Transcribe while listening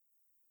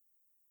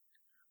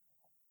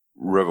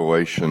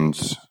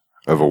Revelations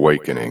of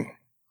Awakening,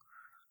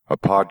 a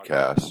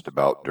podcast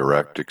about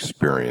direct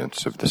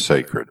experience of the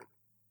sacred.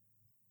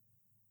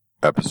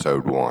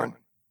 Episode 1.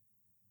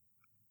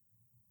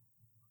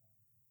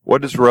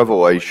 What is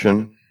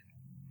revelation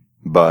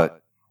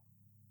but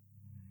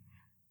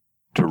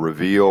to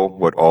reveal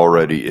what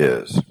already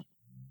is?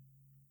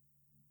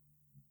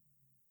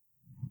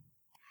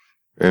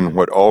 And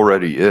what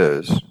already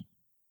is,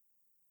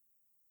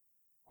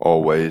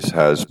 always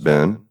has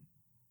been,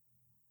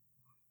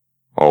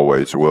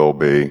 always will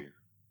be,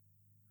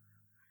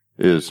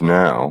 is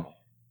now.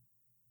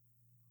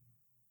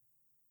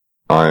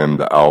 I am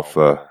the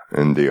Alpha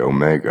and the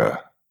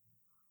Omega,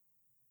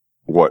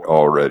 what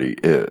already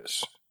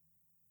is.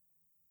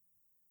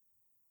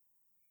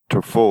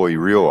 To fully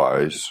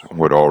realize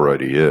what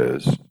already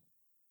is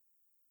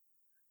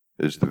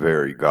the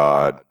very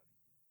God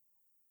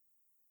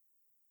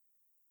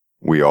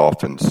we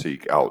often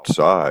seek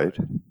outside,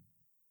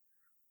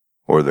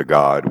 or the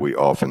God we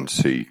often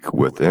seek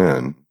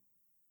within.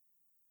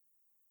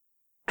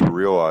 To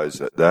realize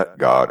that that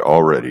God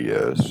already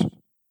is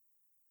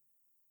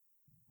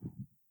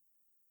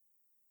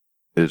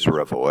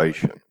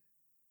revelation.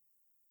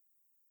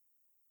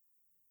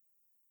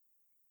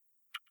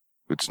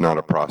 It's not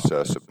a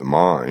process of the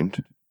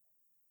mind,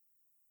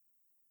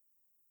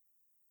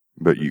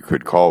 but you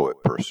could call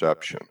it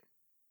perception.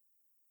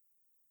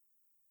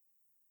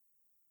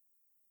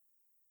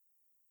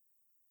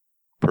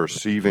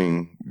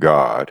 Perceiving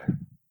God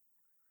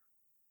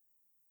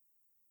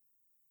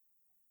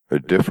a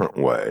different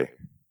way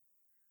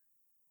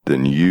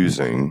than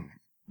using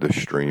the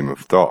stream of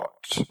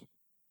thoughts.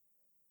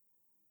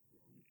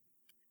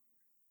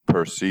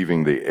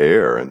 Perceiving the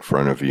air in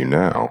front of you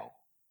now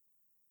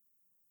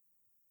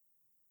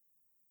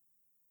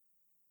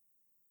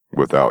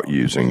without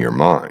using your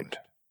mind.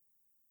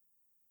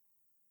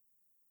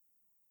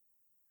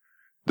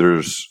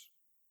 There's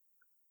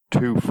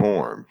two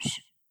forms,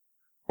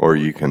 or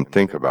you can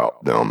think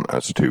about them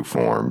as two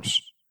forms.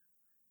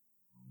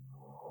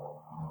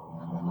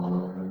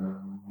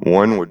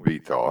 One would be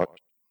thought,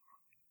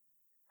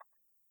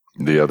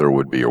 the other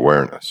would be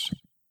awareness.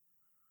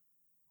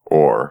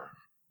 Or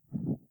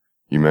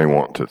you may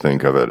want to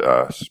think of it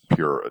as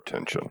pure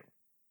attention.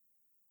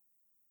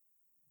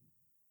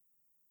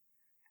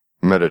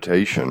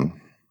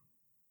 Meditation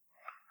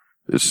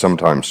is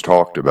sometimes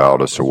talked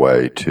about as a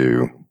way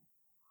to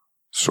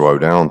slow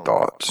down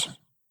thoughts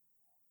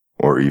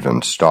or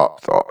even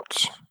stop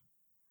thoughts.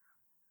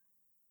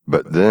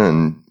 But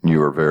then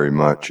you are very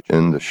much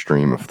in the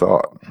stream of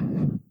thought.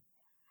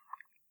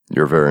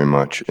 You're very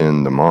much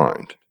in the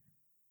mind.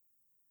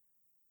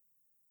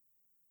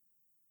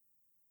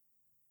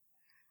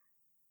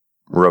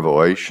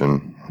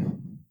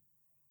 Revelation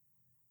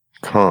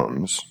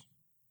comes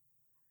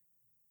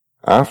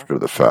after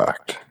the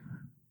fact,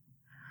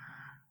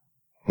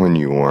 when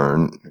you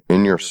learn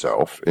in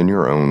yourself, in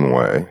your own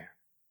way,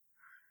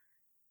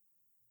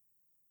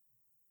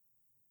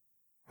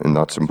 and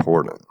that's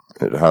important.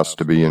 It has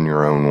to be in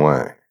your own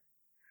way.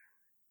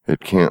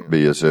 It can't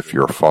be as if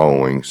you're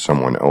following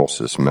someone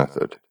else's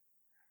method.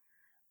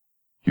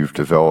 You've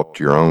developed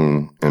your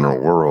own inner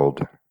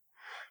world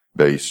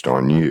based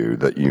on you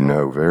that you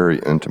know very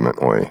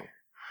intimately,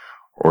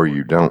 or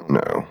you don't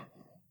know,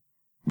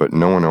 but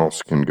no one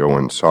else can go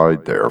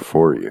inside there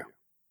for you.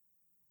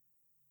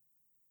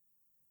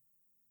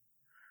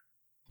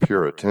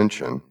 Pure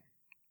attention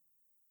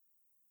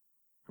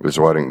is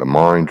letting the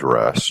mind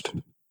rest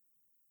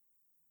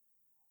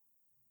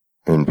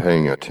and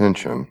paying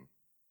attention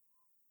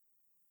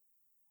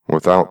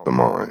without the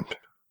mind.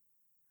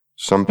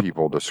 Some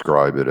people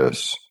describe it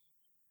as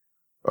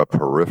a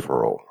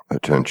peripheral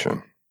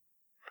attention,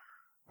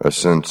 a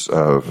sense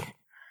of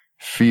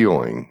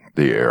feeling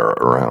the air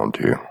around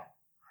you,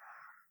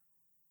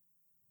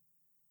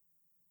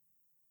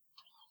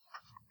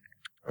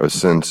 a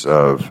sense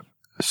of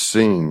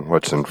seeing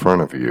what's in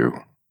front of you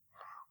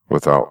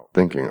without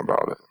thinking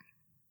about it.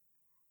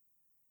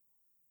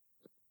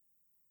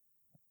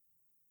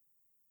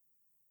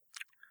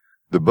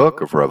 The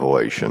book of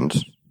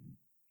Revelations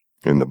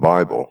in the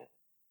Bible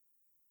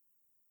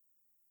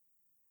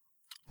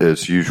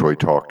is usually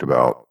talked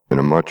about in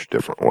a much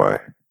different way.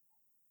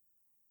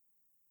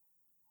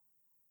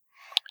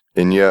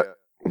 And yet,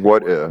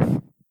 what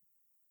if,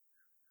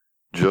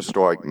 just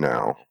like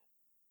now,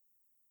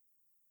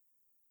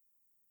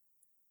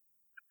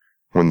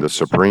 when the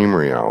supreme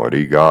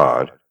reality,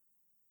 God,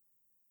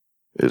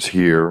 is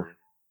here,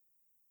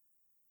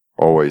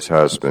 always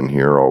has been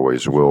here,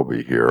 always will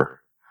be here,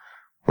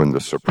 when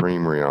the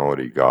supreme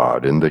reality,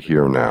 God, in the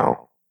here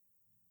now,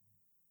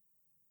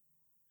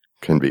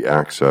 can be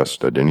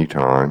accessed at any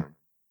time,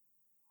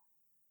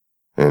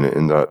 and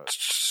in that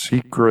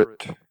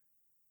secret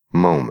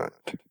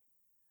moment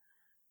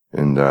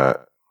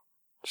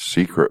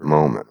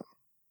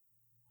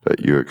that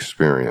you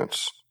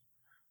experience,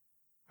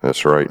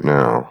 that's right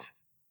now,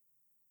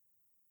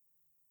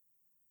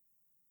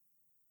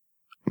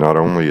 not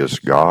only is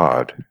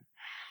God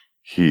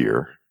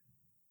here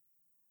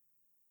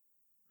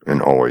and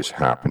always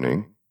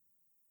happening,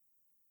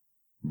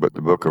 But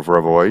the book of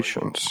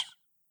Revelations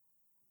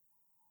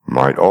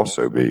might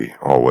also be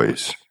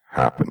always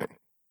happening.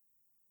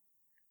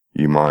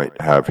 You might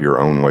have your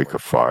own lake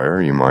of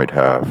fire. You might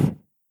have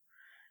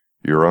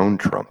your own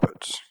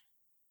trumpets.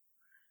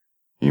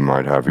 You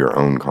might have your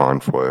own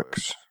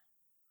conflicts,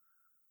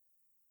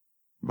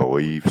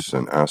 beliefs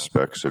and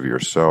aspects of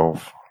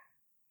yourself,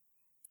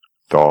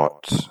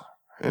 thoughts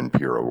and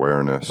pure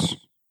awareness,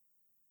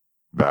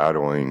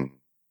 battling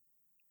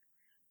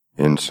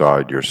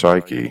inside your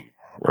psyche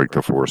like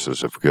the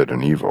forces of good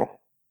and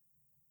evil.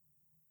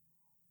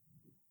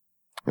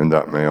 And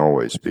that may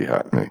always be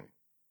happening.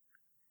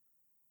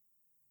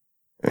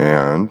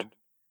 And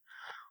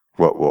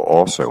what will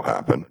also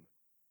happen,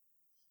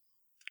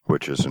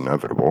 which is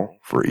inevitable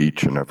for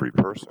each and every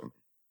person,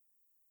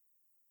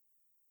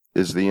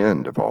 is the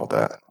end of all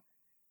that.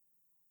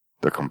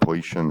 The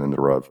completion and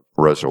the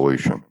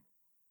resolution,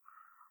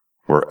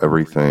 where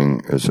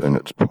everything is in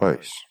its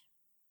place.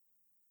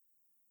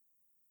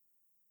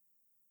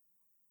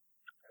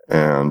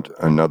 And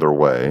another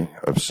way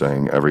of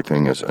saying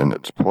everything is in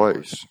its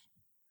place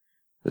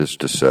is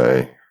to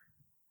say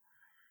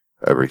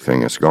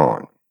everything is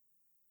gone.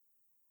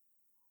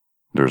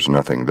 There's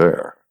nothing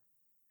there.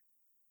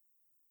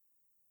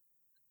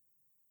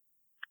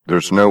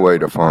 There's no way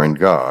to find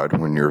God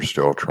when you're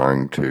still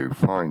trying to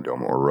find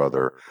Him, or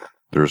rather,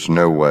 there's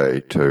no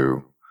way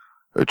to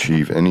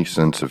achieve any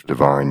sense of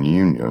divine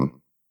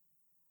union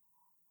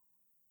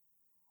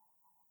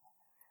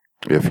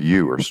if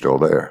you are still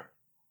there.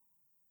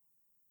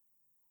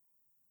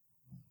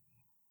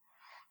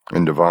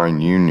 And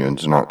divine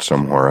union's not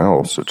somewhere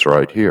else, it's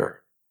right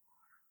here.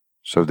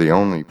 So the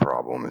only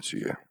problem is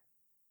you.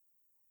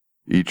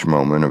 Each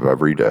moment of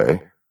every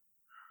day,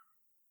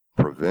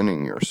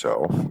 preventing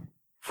yourself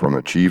from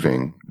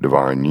achieving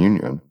divine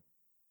union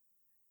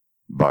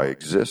by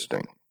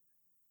existing.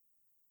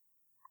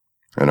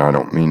 And I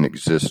don't mean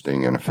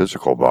existing in a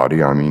physical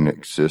body, I mean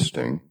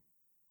existing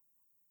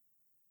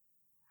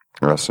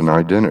as an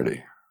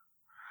identity,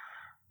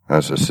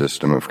 as a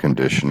system of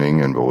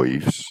conditioning and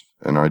beliefs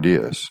and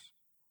ideas.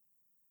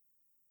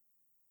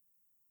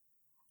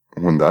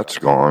 When that's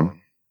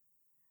gone,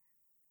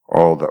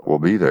 all that will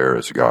be there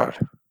is God.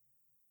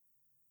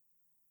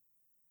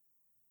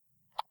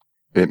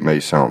 It may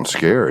sound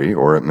scary,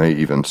 or it may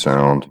even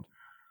sound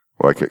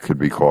like it could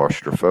be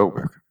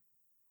claustrophobic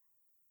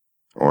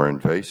or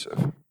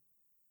invasive.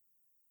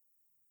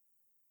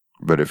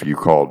 But if you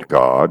called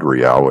God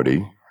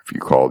reality, if you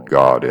called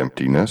God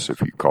emptiness,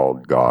 if you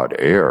called God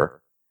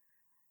air,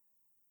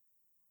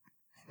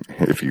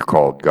 if you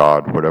called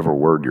God whatever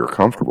word you're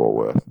comfortable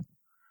with,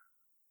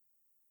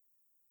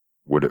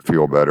 would it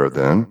feel better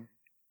then?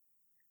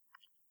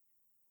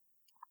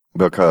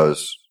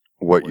 Because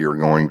what you're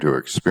going to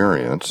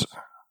experience,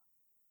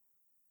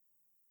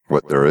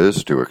 what there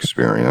is to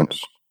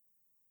experience,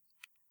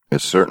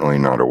 is certainly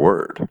not a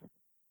word.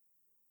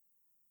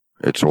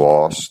 It's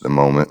lost the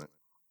moment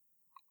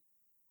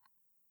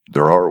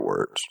there are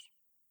words.